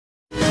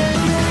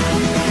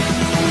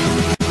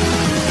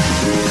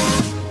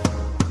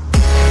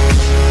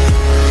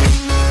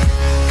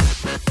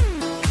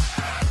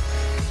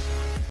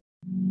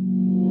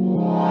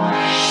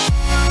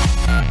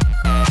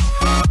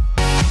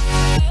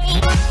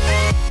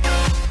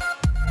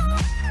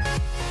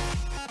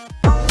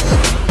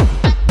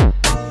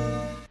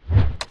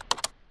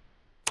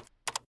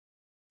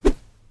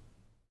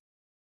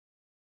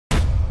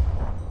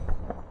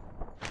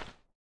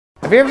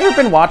Have you ever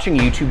been watching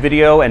a YouTube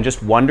video and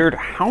just wondered,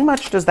 how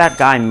much does that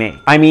guy make?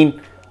 I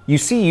mean, you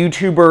see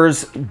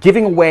YouTubers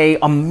giving away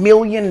 $1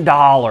 million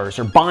or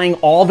buying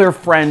all their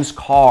friends'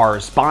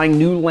 cars, buying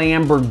new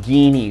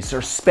Lamborghinis,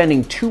 or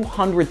spending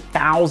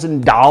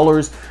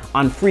 $200,000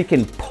 on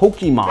freaking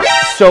Pokemon.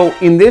 So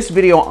in this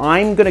video,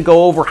 I'm gonna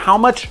go over how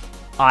much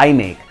I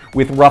make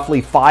with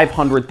roughly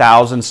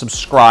 500,000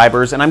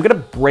 subscribers, and I'm gonna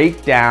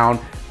break down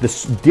the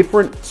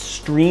different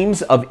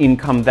streams of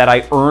income that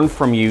I earn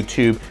from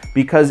YouTube,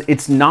 because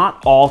it's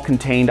not all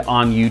contained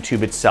on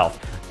YouTube itself.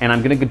 And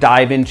I'm gonna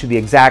dive into the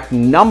exact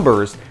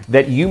numbers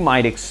that you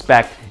might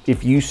expect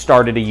if you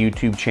started a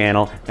YouTube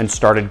channel and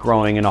started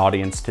growing an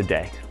audience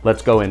today.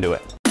 Let's go into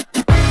it.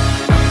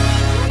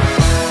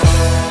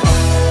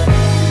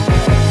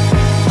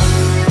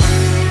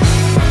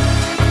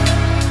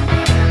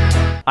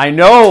 I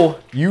know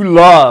you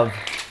love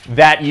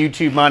that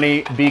YouTube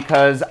money,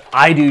 because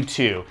I do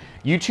too.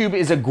 YouTube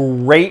is a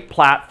great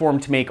platform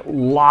to make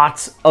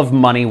lots of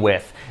money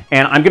with.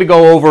 And I'm gonna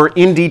go over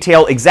in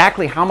detail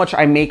exactly how much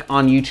I make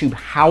on YouTube,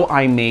 how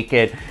I make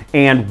it,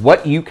 and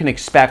what you can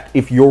expect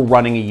if you're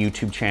running a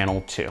YouTube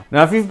channel too.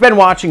 Now, if you've been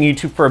watching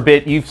YouTube for a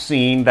bit, you've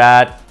seen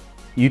that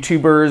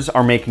YouTubers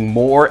are making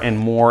more and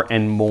more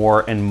and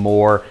more and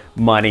more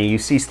money. You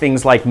see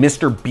things like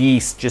Mr.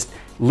 Beast just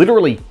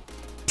literally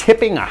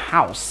tipping a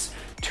house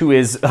to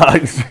his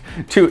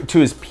to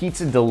his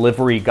pizza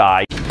delivery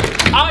guy.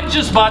 I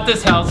just bought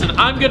this house and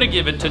I'm gonna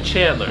give it to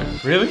Chandler.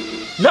 Really?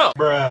 No,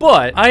 Bruh.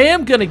 but I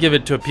am gonna give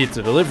it to a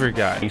pizza delivery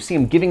guy. You see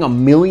him giving $1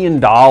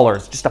 million,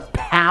 just a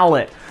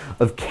pallet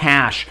of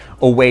cash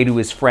away to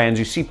his friends.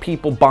 You see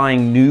people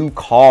buying new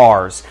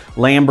cars,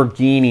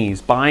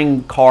 Lamborghinis,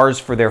 buying cars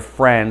for their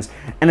friends.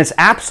 And it's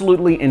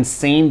absolutely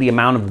insane the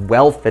amount of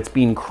wealth that's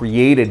being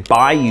created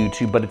by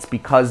YouTube, but it's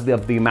because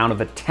of the amount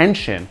of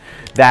attention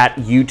that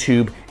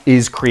YouTube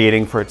is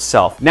creating for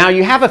itself. Now,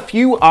 you have a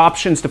few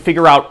options to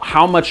figure out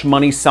how much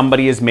money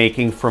somebody is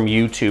making from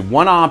YouTube.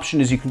 One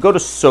option is you can go to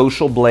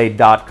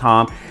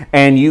socialblade.com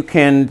and you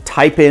can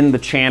type in the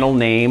channel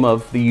name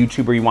of the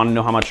YouTuber you want to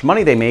know how much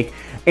money they make,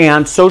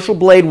 and Social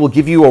Blade will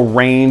give you a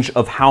range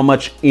of how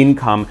much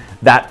income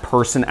that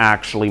person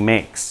actually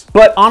makes.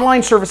 But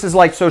online services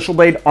like Social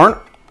Blade aren't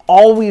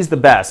always the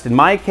best. In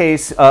my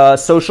case,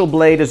 Social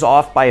Blade is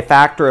off by a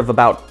factor of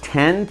about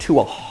 10 to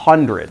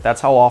 100.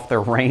 That's how off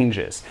their range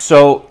is.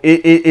 So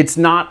it's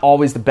not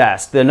always the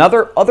best.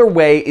 Other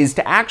way is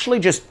to actually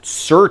just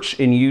search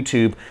in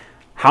YouTube,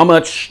 how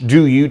much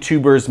do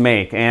YouTubers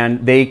make?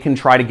 And they can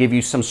try to give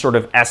you some sort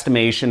of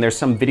estimation. There's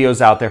some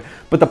videos out there.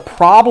 But the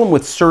problem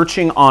with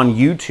searching on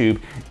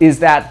YouTube is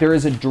that there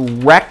is a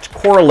direct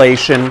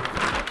correlation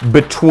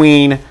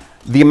between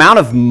the amount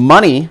of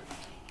money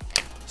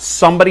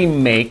somebody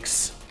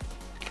makes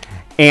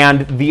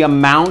and the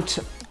amount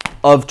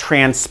of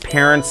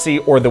transparency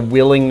or the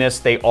willingness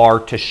they are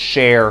to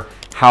share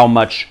how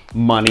much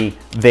money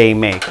they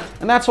make.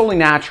 And that's only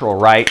natural,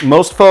 right?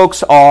 Most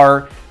folks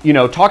are, you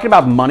know, talking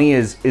about money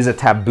is a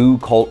taboo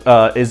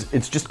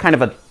it's just kind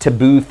of a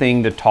taboo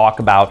thing to talk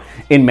about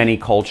in many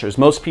cultures.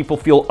 Most people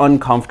feel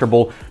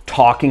uncomfortable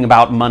talking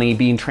about money,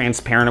 being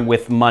transparent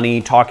with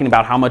money, talking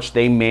about how much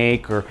they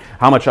make or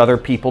how much other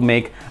people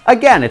make.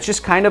 Again, it's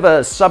just kind of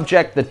a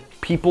subject that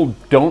people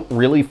don't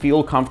really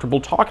feel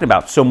comfortable talking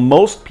about. So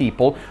most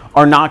people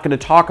are not going to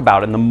talk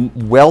about it. And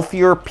the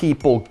wealthier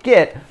people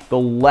get, the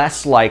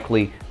less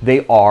likely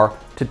they are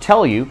to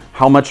tell you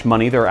how much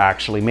money they're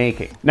actually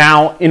making.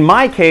 Now, in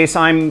my case,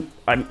 I'm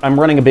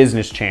running a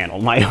business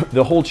channel.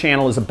 The whole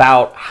channel is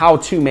about how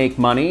to make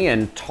money,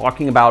 and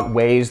talking about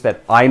ways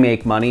that I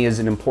make money is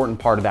an important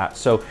part of that.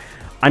 So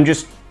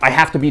I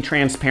have to be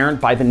transparent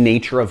by the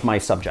nature of my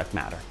subject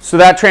matter. So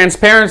that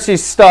transparency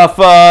stuff,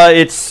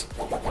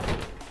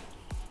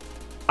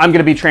 I'm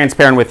gonna be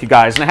transparent with you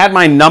guys. And I had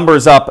my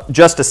numbers up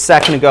just a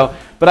second ago,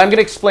 but I'm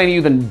gonna explain to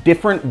you the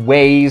different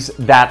ways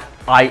that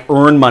I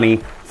earn money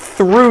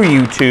through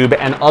YouTube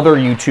and other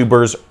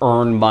YouTubers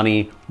earn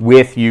money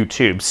with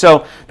YouTube.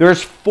 So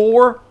there's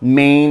 4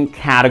 main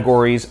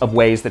categories of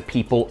ways that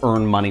people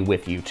earn money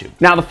with YouTube.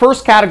 Now, the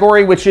first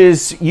category, which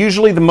is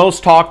usually the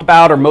most talked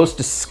about or most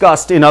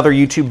discussed in other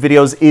YouTube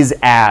videos, is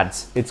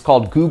ads. It's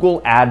called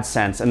Google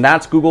AdSense, and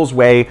that's Google's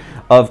way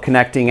of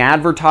connecting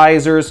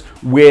advertisers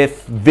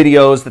with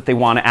videos that they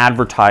want to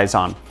advertise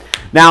on.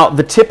 Now,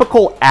 the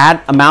typical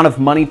amount of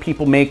money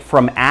people make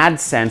from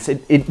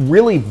AdSense, it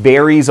really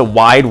varies a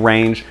wide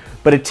range,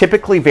 but it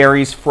typically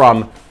varies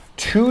from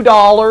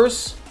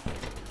 $2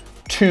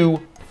 to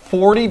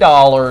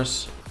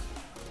 $40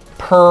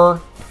 per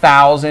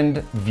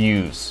 1,000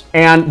 views.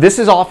 And this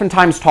is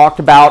oftentimes talked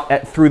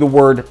about through the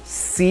word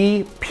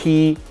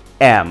CPM.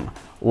 A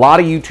lot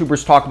of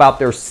YouTubers talk about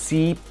their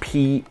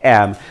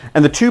CPM.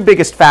 And the 2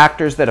 biggest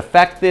factors that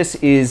affect this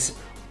is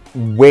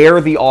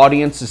where the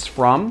audience is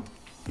from.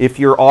 If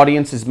your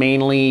audience is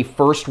mainly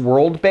first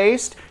world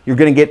based, you're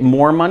going to get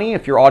more money.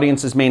 If your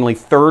audience is mainly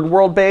third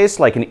world based,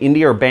 like in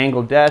India or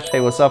Bangladesh,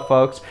 hey, what's up,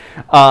 folks?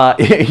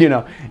 You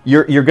know,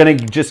 you're going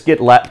to just get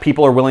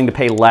people are willing to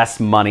pay less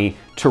money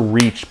to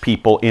reach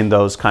people in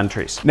those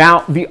countries.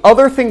 Now, the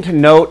other thing to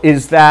note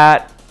is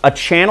that a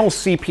channel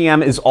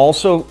CPM is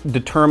also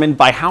determined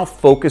by how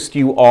focused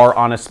you are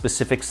on a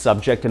specific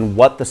subject and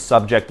what the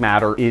subject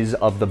matter is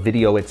of the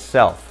video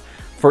itself.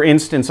 For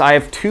instance, I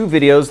have 2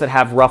 videos that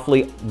have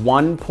roughly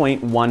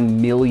 1.1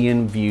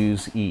 million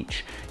views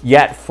each.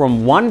 Yet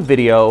from one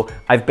video,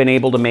 I've been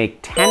able to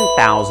make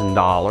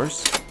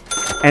 $10,000.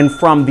 And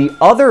from the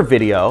other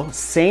video,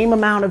 same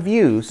amount of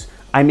views,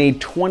 I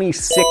made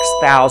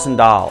 $26,000.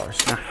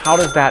 Now, how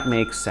does that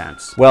make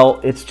sense?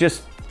 Well, it's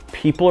just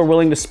people are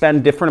willing to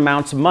spend different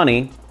amounts of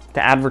money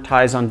to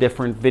advertise on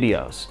different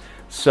videos.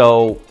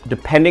 So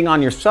depending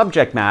on your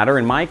subject matter,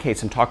 in my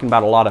case, I'm talking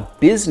about a lot of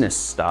business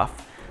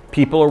stuff,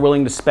 people are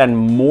willing to spend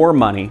more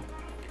money.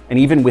 And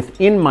even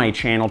within my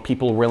channel,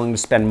 people are willing to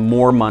spend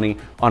more money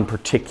on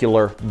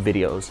particular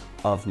videos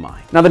of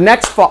mine. Now, the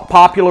next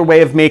popular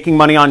way of making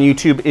money on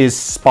YouTube is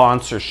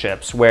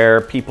sponsorships, where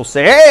people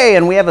say, hey,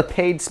 and we have a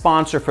paid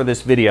sponsor for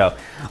this video.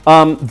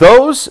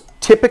 Those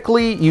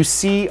typically you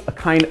see a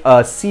kind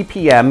of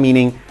CPM,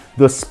 meaning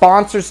the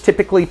sponsors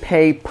typically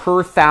pay per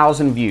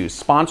 1,000 views.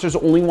 Sponsors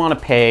only want to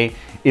pay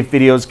if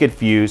videos get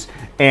views,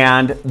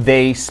 and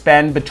they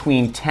spend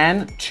between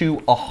 $10 to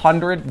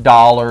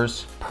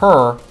 $100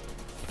 per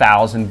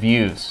 1,000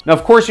 views. Now,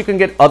 of course, you can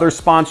get other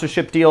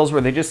sponsorship deals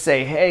where they just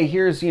say, hey,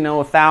 here's,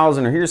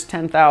 1,000 or here's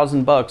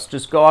 10,000 bucks.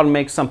 Just go out and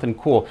make something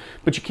cool.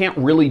 But you can't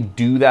really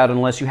do that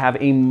unless you have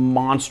a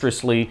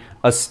monstrously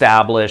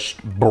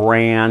established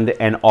brand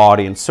and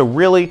audience. So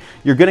really,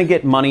 you're going to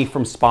get money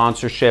from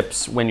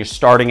sponsorships when you're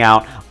starting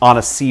out on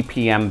a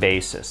CPM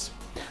basis.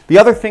 The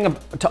other thing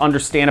to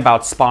understand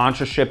about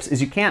sponsorships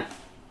is you can't,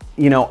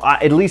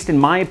 at least in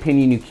my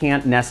opinion, you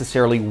can't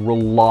necessarily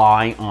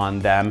rely on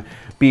them,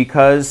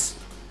 because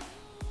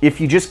if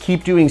you just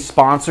keep doing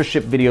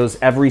sponsorship videos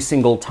every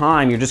single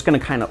time, you're just gonna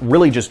kind of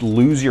really just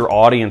lose your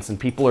audience, and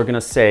people are gonna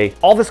say,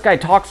 all this guy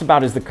talks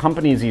about is the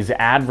companies he's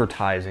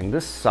advertising.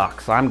 This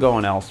sucks, I'm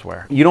going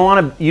elsewhere. You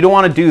don't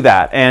wanna do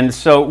that. And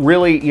so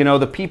really,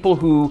 the people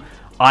who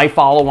I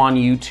follow on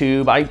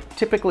YouTube, I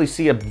typically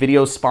see a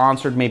video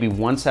sponsored maybe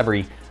once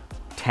every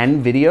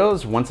 10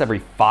 videos, once every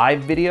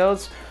 5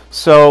 videos.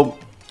 So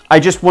I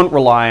just wouldn't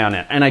rely on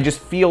it. And I just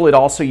feel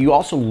you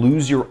also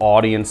lose your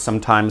audience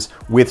sometimes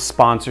with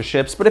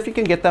sponsorships, but if you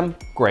can get them,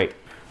 great.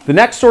 The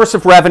next source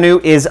of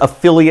revenue is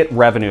affiliate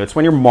revenue. It's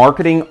when you're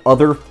marketing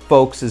other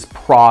folks'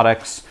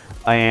 products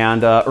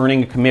and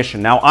earning a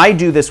commission. Now, I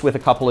do this with a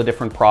couple of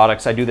different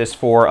products. I do this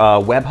for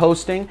web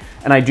hosting,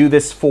 and I do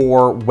this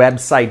for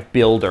website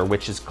builder,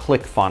 which is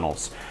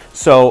ClickFunnels.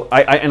 So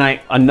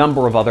a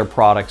number of other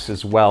products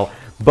as well.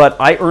 But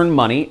I earn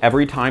money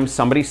every time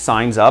somebody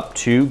signs up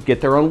to get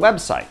their own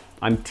website.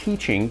 I'm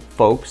teaching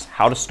folks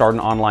how to start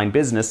an online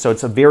business, so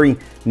it's a very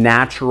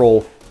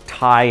natural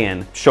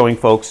tie-in, showing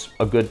folks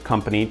a good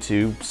company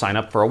to sign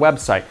up for a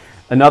website.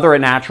 Another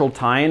natural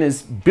tie-in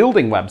is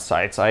building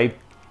websites. I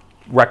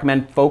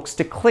recommend folks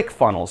to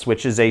ClickFunnels,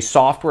 which is a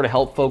software to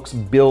help folks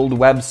build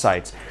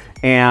websites.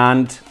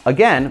 And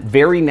again,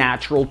 very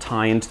natural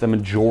tie-in to the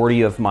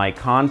majority of my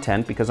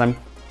content, because I'm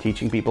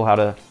teaching people how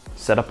to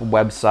set up a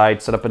website,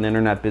 set up an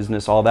internet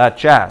business, all that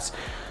jazz.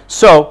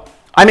 So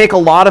I make a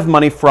lot of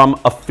money from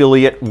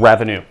affiliate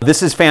revenue.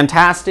 This is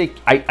fantastic.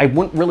 I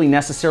wouldn't really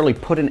necessarily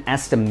put an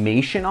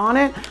estimation on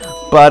it,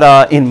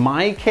 but in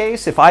my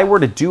case, if I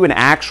were to do an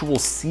actual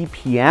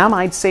CPM,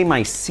 I'd say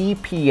my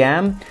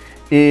CPM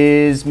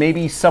is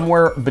maybe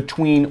somewhere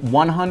between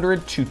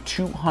 $100 to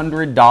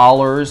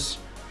 $200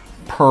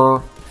 per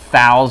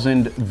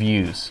 1,000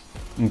 views.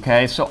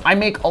 Okay, so I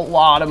make a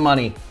lot of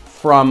money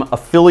from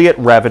affiliate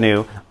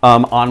revenue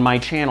on my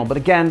channel. But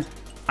again,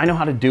 I know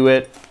how to do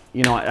it.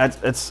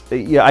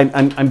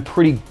 I'm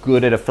pretty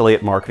good at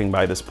affiliate marketing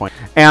by this point.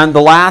 And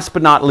the last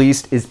but not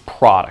least is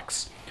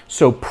products.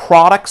 So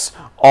products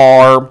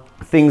are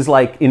things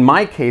like, in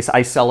my case,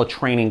 I sell a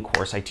training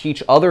course. I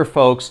teach other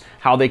folks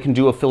how they can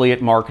do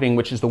affiliate marketing,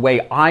 which is the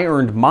way I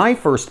earned my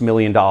first $1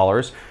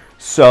 million.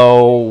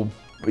 So,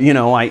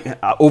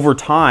 over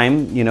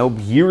time,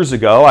 years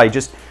ago, I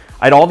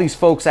had all these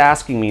folks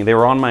asking me. They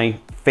were on my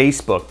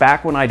Facebook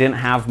back when I didn't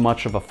have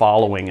much of a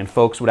following, and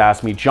folks would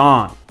ask me,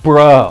 John,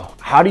 bro,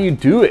 how do you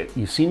do it?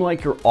 You seem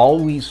like you're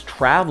always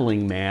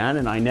traveling, man,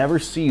 and I never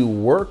see you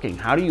working.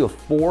 How do you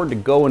afford to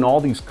go in all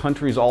these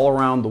countries all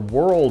around the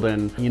world?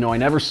 And I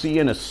never see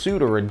you in a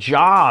suit or a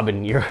job,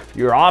 and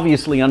you're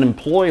obviously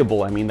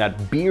unemployable. I mean,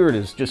 that beard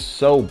is just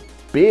so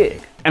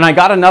big. And I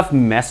got enough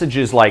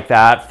messages like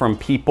that from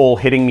people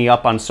hitting me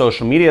up on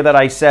social media that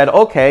I said,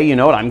 okay, you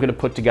know what, I'm gonna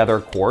put together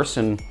a course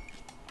and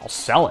I'll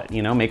sell it,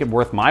 make it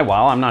worth my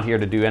while. I'm not here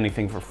to do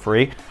anything for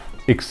free,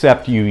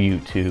 except you,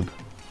 YouTube.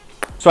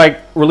 So I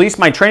released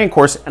my training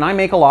course, and I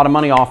make a lot of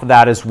money off of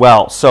that as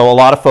well. So a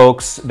lot of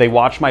folks, they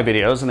watch my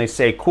videos and they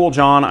say, cool,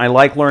 John, I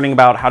like learning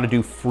about how to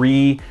do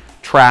free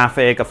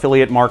traffic,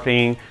 affiliate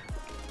marketing,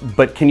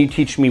 but can you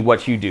teach me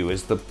what you do?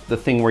 Is the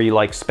thing where you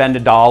spend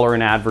 $1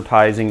 in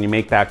advertising and you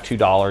make back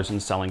 $2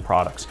 in selling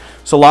products.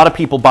 So a lot of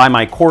people buy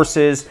my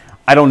courses.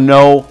 I don't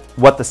know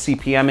what the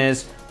CPM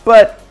is,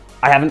 but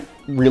I haven't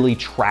really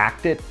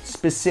tracked it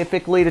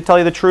specifically, to tell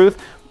you the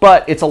truth,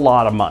 but it's a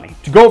lot of money.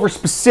 To go over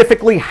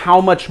specifically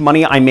how much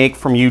money I make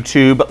from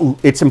YouTube,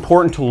 it's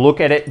important to look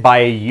at it by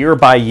a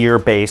year-by-year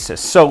basis.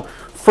 So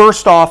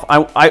first off,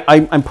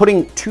 I'm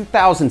putting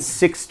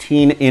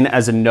 2016 in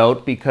as a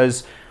note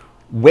because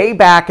way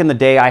back in the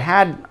day,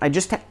 I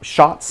just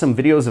shot some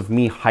videos of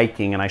me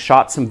hiking, and I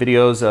shot some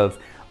videos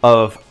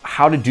of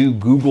how to do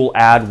Google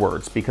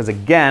AdWords, because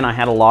again, I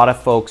had a lot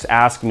of folks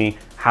ask me,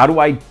 how do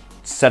I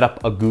set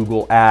up a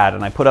Google ad?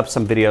 And I put up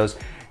some videos,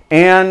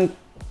 and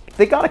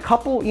they got a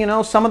couple, you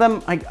know, some of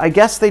them, I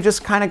guess they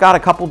just kind of got a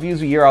couple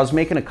views a year. I was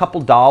making a couple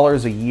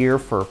dollars a year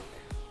for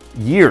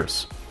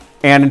years.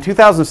 And in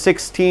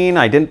 2016,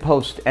 I didn't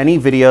post any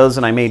videos,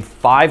 and I made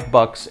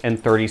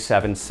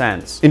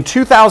 $5.37. In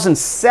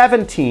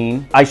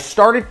 2017, I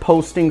started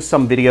posting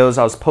some videos.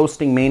 I was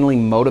posting mainly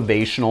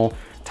motivational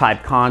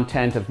type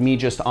content of me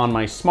just on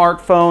my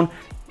smartphone,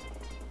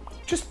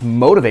 just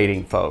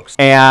motivating folks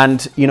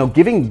and, you know,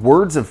 giving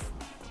words of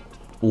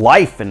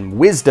life and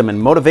wisdom and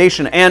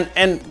motivation, and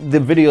the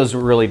videos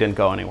really didn't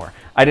go anywhere.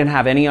 I didn't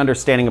have any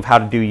understanding of how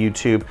to do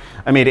YouTube.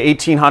 I made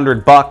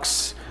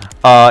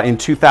 $1,800 in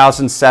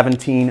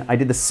 2017. I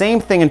did the same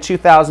thing in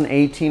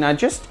 2018. I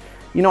just,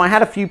 you know, I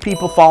had a few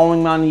people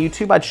following me on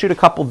YouTube. I'd shoot a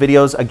couple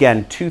videos.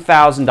 Again,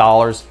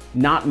 $2,000,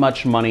 not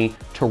much money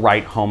to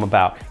write home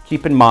about.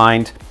 Keep in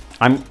mind,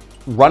 I'm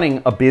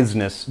running a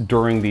business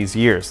during these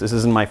years. This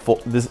isn't my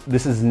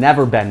this has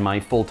never been my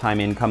full-time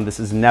income. This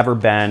has never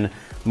been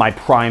my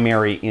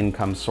primary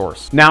income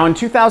source. Now in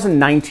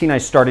 2019, I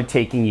started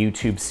taking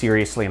YouTube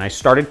seriously, and I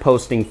started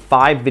posting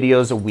 5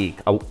 videos a week,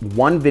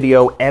 one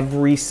video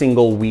every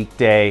single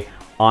weekday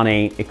on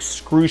a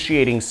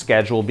excruciating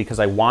schedule, because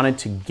I wanted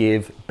to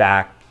give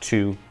back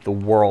to the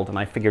world. And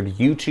I figured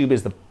YouTube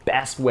is the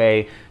best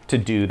way to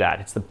do that.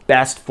 It's the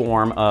best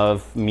form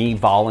of me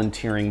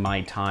volunteering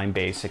my time,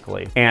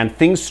 basically. And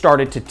things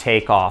started to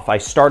take off. I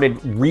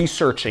started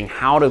researching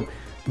how to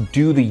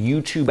do the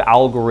YouTube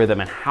algorithm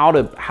and how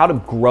to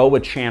grow a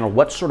channel,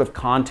 what sort of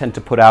content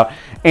to put out.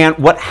 And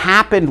what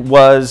happened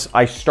was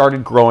I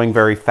started growing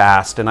very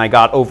fast, and I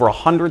got over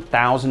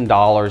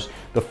 $100,000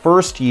 the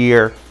first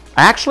year.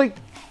 I actually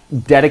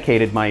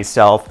dedicated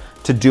myself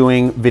to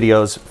doing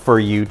videos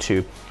for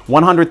YouTube.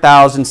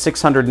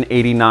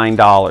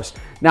 $100,689.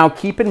 Now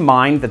keep in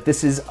mind that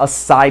this is a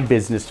side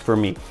business for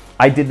me.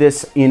 I did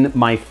this in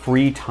my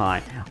free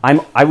time.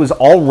 I was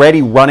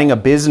already running a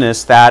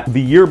business that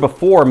the year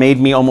before made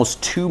me almost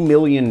 $2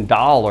 million.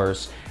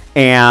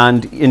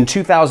 And in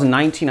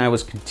 2019, I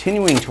was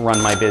continuing to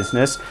run my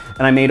business,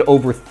 and I made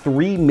over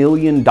 $3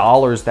 million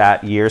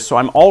that year. So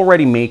I'm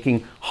already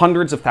making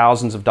hundreds of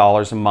thousands of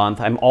dollars a month.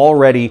 I'm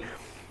already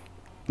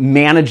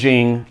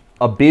managing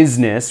a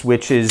business,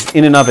 which is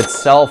in and of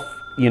itself,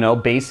 you know,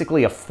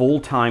 basically a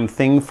full-time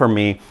thing for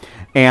me.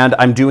 And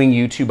I'm doing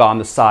YouTube on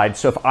the side.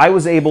 So if I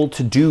was able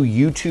to do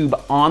YouTube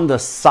on the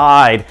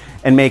side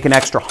and make an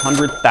extra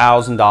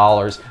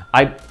 $100,000,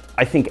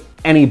 I think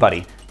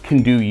anybody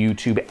can do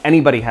YouTube.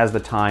 Anybody has the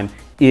time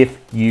if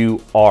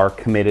you are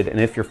committed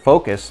and if you're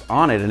focused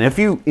on it. And if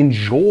you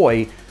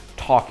enjoy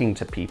talking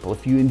to people,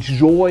 if you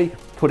enjoy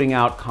putting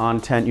out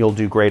content, you'll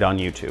do great on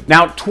YouTube.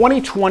 Now,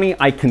 2020,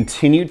 I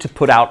continued to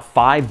put out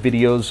 5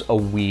 videos a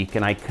week,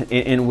 and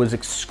it was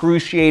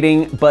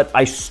excruciating, but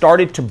I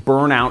started to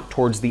burn out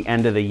towards the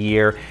end of the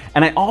year.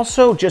 And I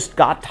also just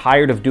got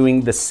tired of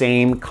doing the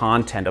same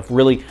content, of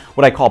really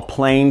what I call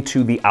playing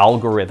to the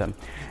algorithm.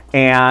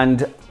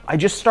 And I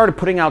just started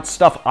putting out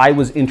stuff I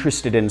was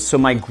interested in. So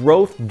my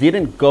growth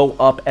didn't go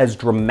up as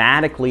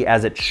dramatically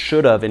as it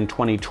should have in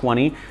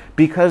 2020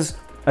 because,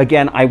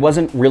 again, I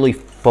wasn't really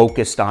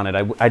focused on it.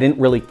 I didn't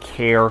really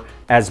care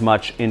as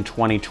much in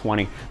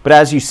 2020. But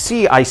as you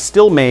see, I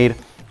still made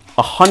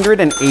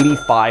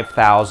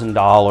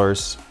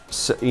 $185,000.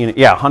 So,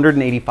 yeah,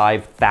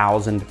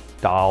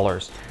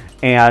 $185,000.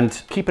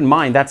 And keep in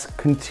mind, that's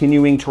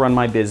continuing to run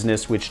my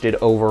business, which did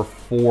over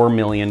 $4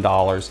 million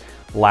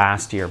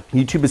last year.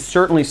 YouTube is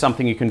certainly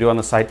something you can do on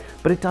the side,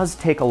 but it does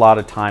take a lot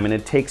of time, and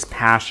it takes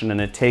passion, and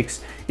it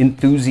takes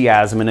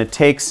enthusiasm, and it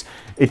takes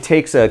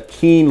a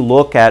keen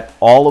look at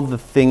all of the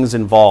things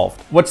involved.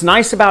 What's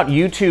nice about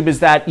YouTube is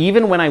that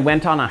even when I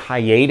went on a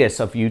hiatus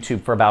of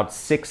YouTube for about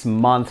 6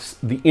 months,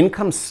 the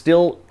income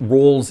still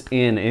rolls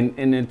in,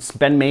 and it's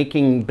been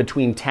making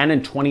between $10,000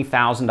 and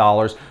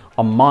 $20,000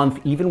 a month,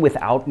 even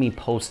without me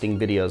posting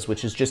videos,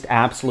 which is just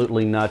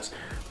absolutely nuts.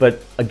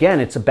 But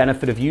again, it's a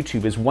benefit of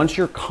YouTube is once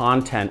you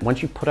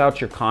put out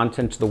your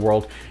content to the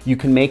world, you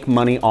can make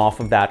money off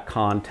of that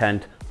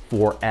content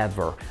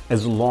forever.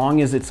 As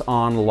long as it's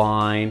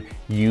online,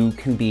 you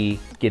can be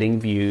getting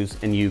views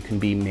and you can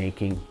be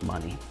making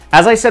money.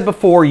 As I said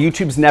before,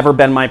 YouTube's never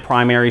been my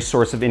primary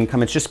source of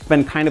income. It's just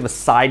been kind of a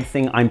side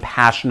thing I'm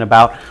passionate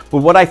about. But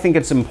what I think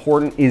it's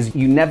important is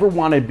you never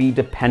want to be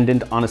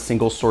dependent on a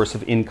single source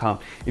of income.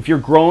 If you're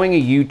growing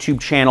a YouTube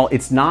channel,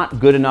 it's not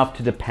good enough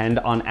to depend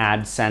on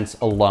AdSense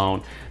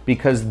alone.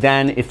 because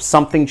then if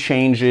something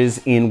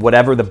changes in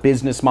whatever the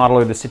business model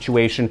or the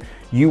situation,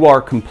 you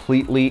are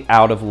completely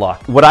out of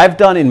luck. What I've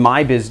done in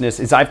my business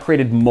is I've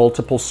created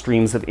multiple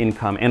streams of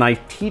income, and I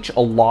teach a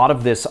lot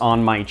of this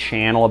on my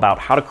channel about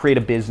how to create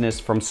a business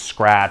from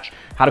scratch,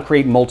 how to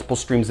create multiple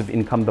streams of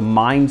income, the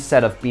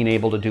mindset of being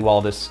able to do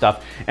all this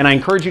stuff. And I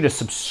encourage you to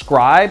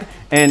subscribe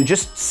and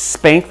just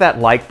spank that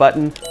like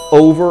button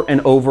over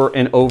and over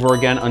and over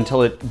again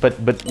until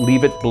but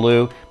leave it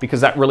blue, because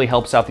that really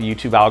helps out the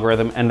YouTube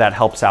algorithm and that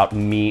helps out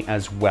me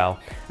as well.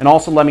 And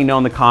also let me know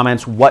in the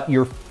comments what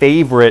your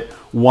favorite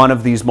one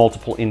of these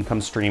multiple income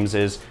streams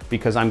is,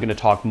 because I'm going to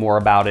talk more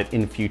about it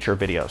in future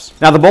videos.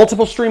 Now, the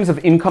multiple streams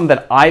of income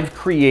that I've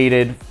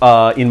created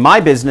in my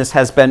business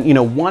has been,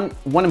 one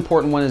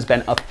important one has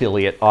been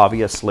affiliate,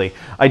 obviously.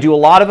 I do a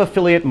lot of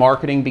affiliate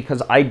marketing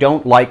because I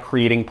don't like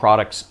creating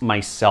products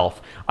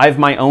myself. I have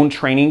my own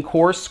training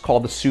course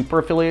called the Super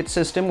Affiliate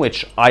System,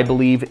 which I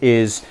believe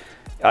is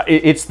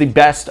it's the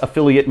best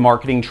affiliate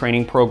marketing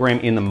training program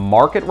in the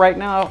market right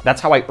now.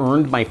 That's how I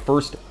earned my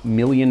first $1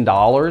 million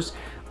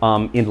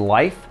in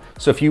life.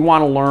 So if you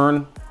want to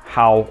learn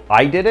how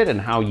I did it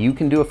and how you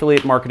can do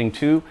affiliate marketing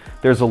too,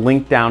 there's a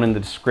link down in the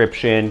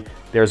description.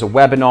 There's a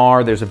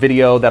webinar, there's a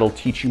video that'll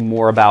teach you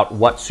more about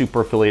what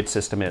Super Affiliate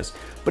System is.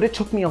 But it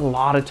took me a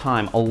lot of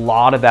time, a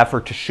lot of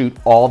effort to shoot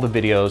all the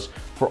videos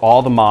for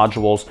all the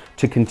modules,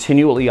 to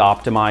continually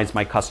optimize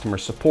my customer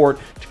support,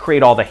 to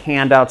create all the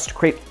handouts, to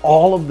create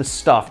all of the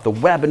stuff, the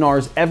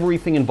webinars,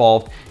 everything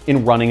involved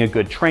in running a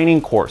good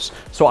training course.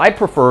 So I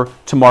prefer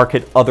to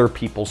market other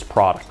people's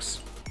products.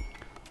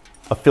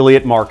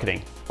 Affiliate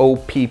marketing,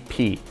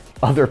 OPP,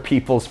 other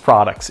people's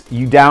products.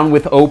 You down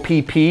with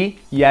OPP?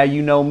 Yeah,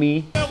 you know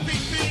me.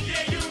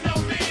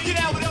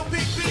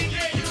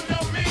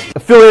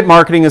 Affiliate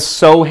marketing is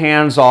so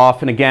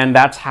hands-off, and again,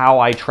 that's how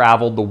I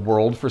traveled the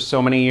world for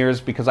so many years,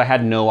 because I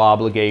had no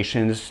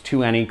obligations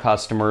to any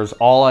customers.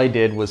 All I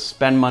did was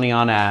spend money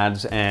on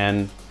ads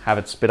and have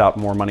it spit out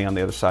more money on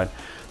the other side.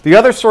 The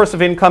other source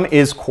of income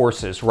is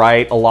courses,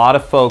 right? A lot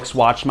of folks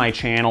watch my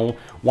channel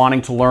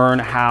wanting to learn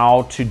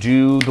how to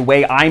do the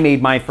way I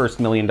made my first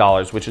 $1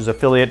 million, which is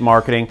affiliate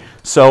marketing.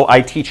 So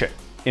I teach it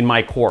in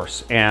my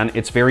course, and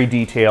it's very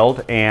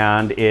detailed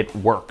and it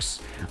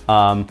works.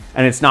 And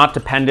it's not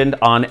dependent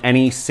on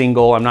any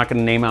single, I'm not going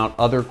to name out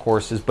other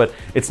courses, but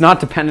it's not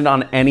dependent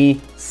on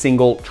any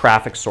single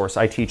traffic source.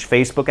 I teach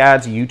Facebook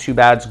ads, YouTube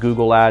ads,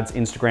 Google ads,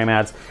 Instagram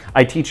ads.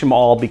 I teach them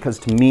all because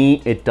to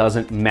me, it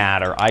doesn't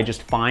matter. I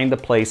just find the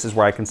places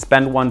where I can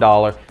spend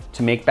 $1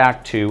 to make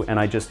back $2, and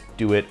I just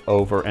do it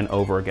over and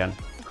over again.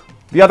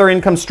 The other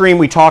income stream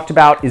we talked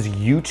about is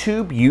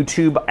YouTube.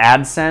 YouTube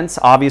AdSense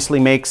obviously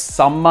makes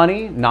some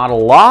money, not a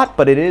lot,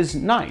 but it is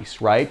nice,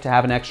 right? To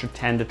have an extra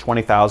 $10,000 to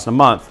 $20,000 a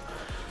month.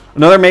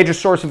 Another major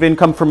source of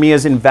income for me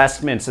is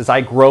investments. As I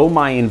grow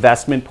my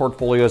investment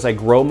portfolio, as I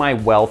grow my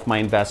wealth, my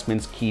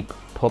investments keep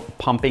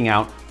pumping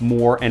out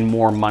more and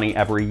more money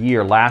every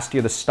year. Last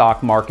year, the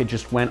stock market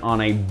just went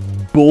on a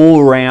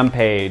bull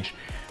rampage,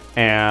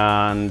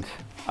 and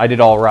I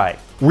did all right.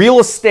 Real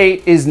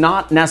estate is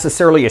not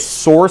necessarily a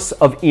source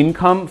of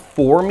income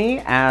for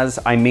me, as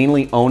I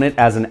mainly own it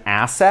as an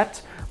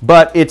asset,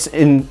 but it's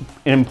an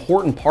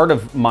important part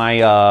of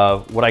my,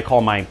 what I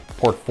call my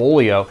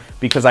portfolio,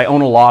 because I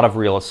own a lot of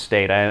real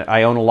estate.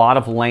 I own a lot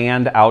of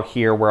land out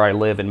here where I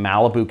live in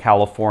Malibu,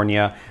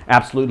 California.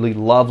 Absolutely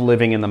love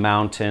living in the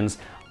mountains.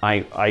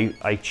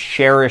 I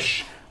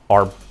cherish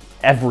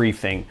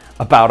everything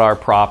about our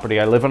property.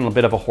 I live on a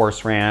bit of a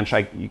horse ranch.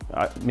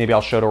 Maybe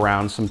I'll show it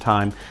around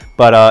sometime,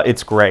 but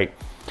it's great.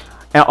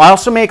 And I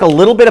also make a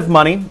little bit of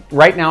money.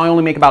 Right now I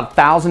only make about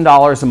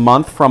 $1,000 a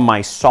month from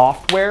my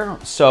software.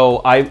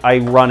 So I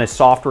run a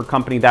software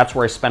company. That's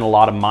where I spend a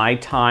lot of my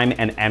time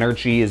and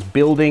energy, is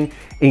building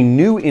a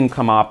new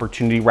income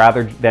opportunity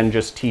rather than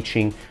just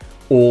teaching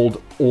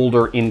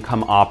older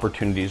income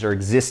opportunities or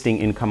existing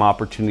income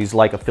opportunities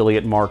like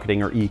affiliate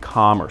marketing or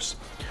e-commerce.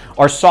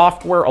 Our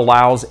software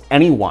allows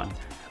anyone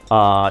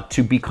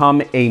to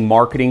become a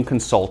marketing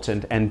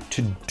consultant and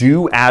to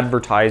do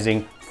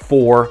advertising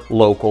for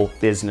local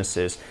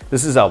businesses.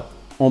 This is a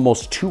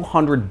almost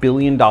 $200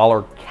 billion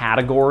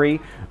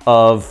category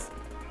of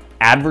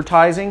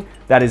advertising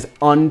that is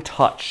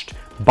untouched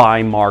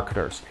by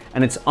marketers.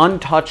 And it's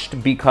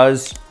untouched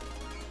because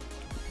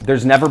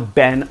there's never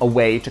been a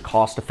way to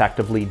cost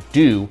effectively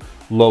do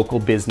local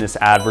business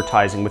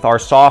advertising. With our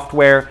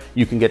software,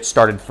 you can get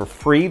started for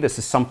free. This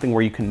is something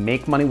where you can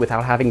make money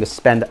without having to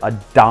spend a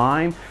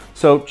dime.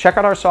 So check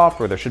out our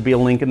software. There should be a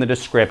link in the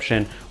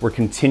description. We're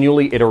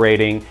continually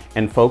iterating,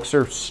 and folks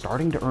are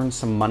starting to earn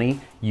some money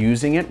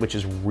using it, which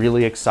is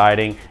really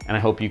exciting, and I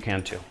hope you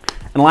can too.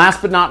 And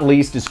last but not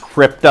least is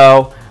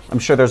crypto. I'm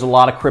sure there's a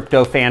lot of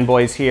crypto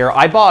fanboys here.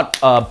 I bought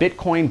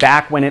Bitcoin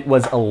back when it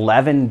was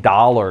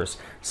 $11.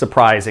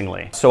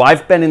 Surprisingly. So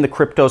I've been in the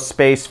crypto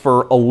space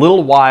for a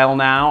little while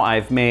now.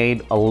 I've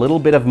made a little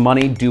bit of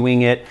money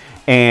doing it,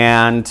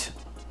 and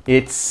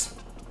it's,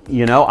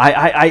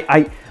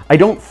 I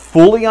don't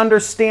fully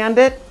understand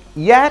it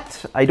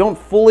yet. I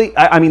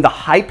mean, the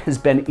hype has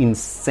been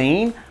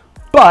insane,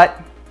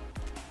 but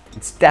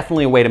It's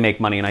definitely a way to make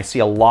money, and I see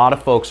a lot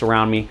of folks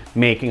around me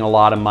making a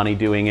lot of money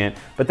doing it.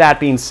 But that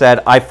being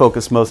said, I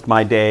focus most of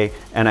my day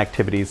and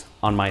activities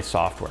on my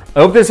software.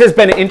 I hope this has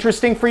been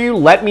interesting for you.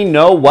 Let me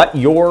know what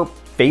your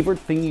favorite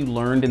thing you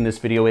learned in this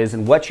video is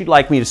and what you'd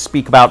like me to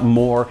speak about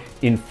more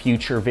in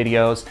future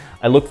videos.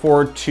 I look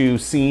forward to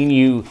seeing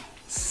you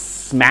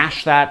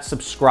smash that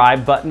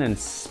subscribe button and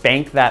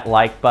spank that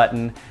like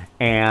button,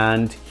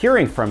 and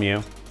hearing from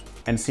you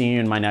and seeing you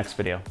in my next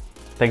video.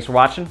 Thanks for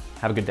watching.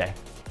 Have a good day.